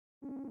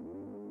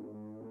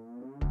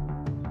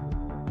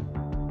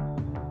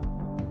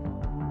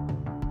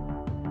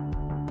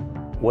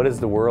What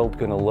is the world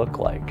going to look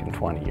like in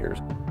 20 years?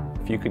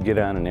 If you could get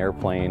on an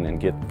airplane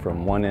and get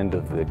from one end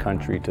of the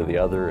country to the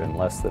other in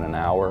less than an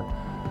hour,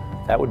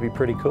 that would be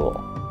pretty cool.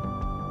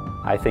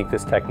 I think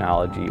this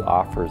technology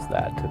offers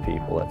that to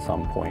people at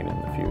some point in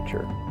the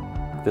future.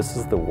 This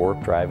is the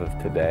warp drive of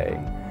today.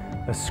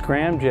 A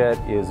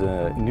scramjet is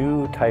a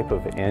new type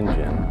of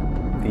engine.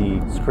 The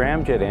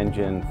scramjet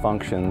engine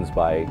functions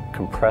by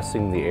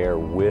compressing the air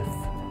with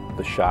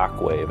the shock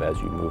wave as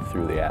you move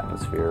through the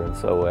atmosphere. And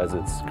so as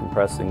it's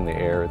compressing the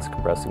air, it's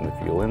compressing the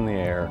fuel in the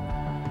air,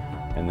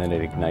 and then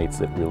it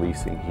ignites it,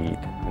 releasing heat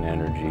and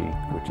energy,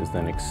 which is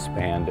then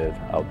expanded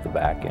out the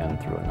back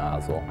end through a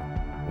nozzle.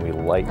 We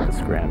light the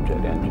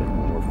scramjet engine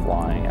when we're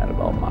flying at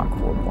about Mach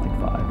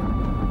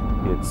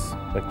 4.5. It's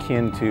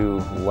akin to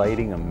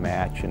lighting a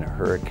match in a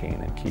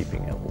hurricane and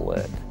keeping it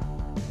lit.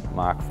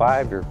 Mach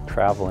 5, you're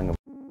traveling.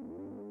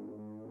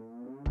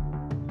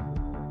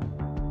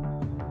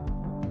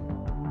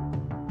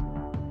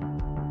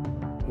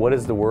 What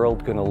is the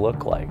world going to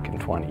look like in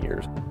 20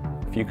 years?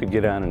 If you could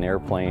get on an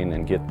airplane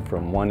and get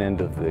from one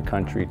end of the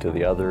country to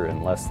the other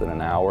in less than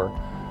an hour,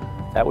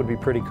 that would be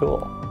pretty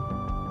cool.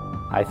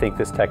 I think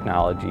this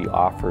technology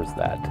offers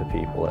that to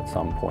people at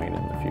some point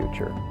in the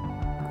future.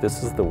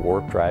 This is the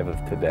warp drive of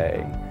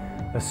today.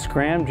 A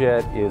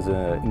scramjet is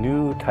a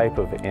new type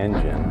of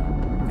engine.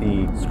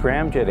 The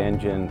scramjet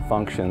engine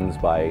functions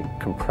by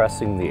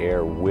compressing the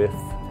air with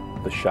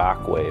the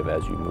shock wave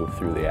as you move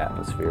through the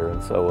atmosphere.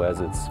 And so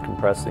as it's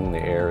compressing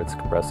the air, it's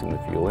compressing the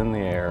fuel in the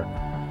air,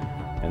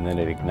 and then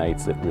it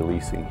ignites it,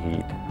 releasing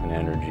heat and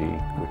energy,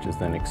 which is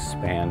then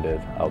expanded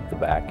out the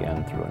back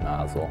end through a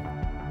nozzle.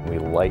 We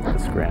light the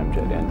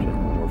scramjet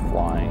engine when we're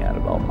flying at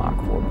about Mach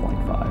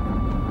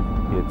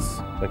 4.5. It's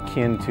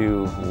akin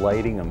to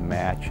lighting a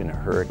match in a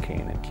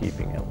hurricane and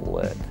keeping it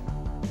lit.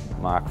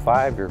 Mach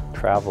 5, you're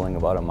traveling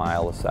about a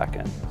mile a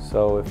second.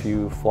 So if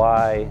you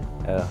fly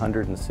at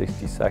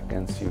 160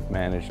 seconds, you've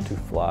managed to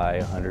fly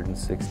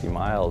 160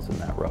 miles in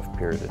that rough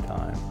period of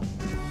time.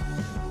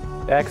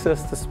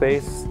 Access to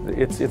space,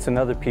 it's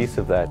another piece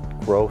of that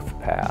growth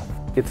path.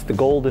 It's the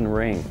golden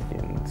ring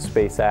in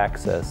space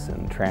access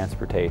and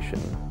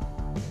transportation.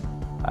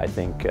 I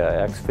think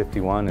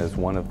X-51 is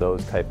one of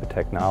those type of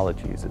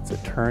technologies. It's a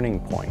turning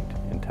point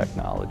in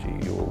technology.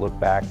 You will look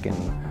back in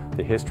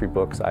the history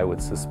books, I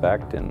would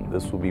suspect, and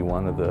this will be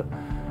one of the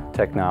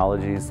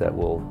technologies that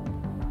will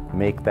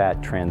make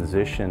that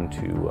transition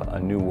to a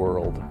new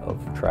world of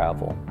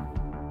travel.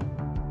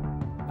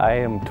 I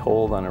am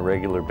told on a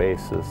regular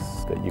basis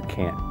that you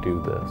can't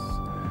do this.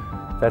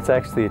 That's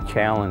actually a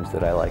challenge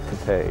that I like to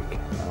take.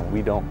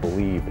 We don't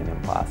believe in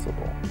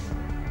impossible.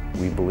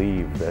 We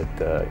believe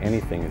that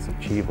anything is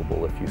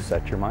achievable if you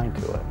set your mind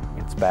to it.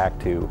 It's back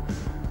to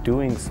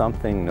doing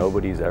something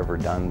nobody's ever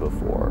done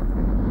before.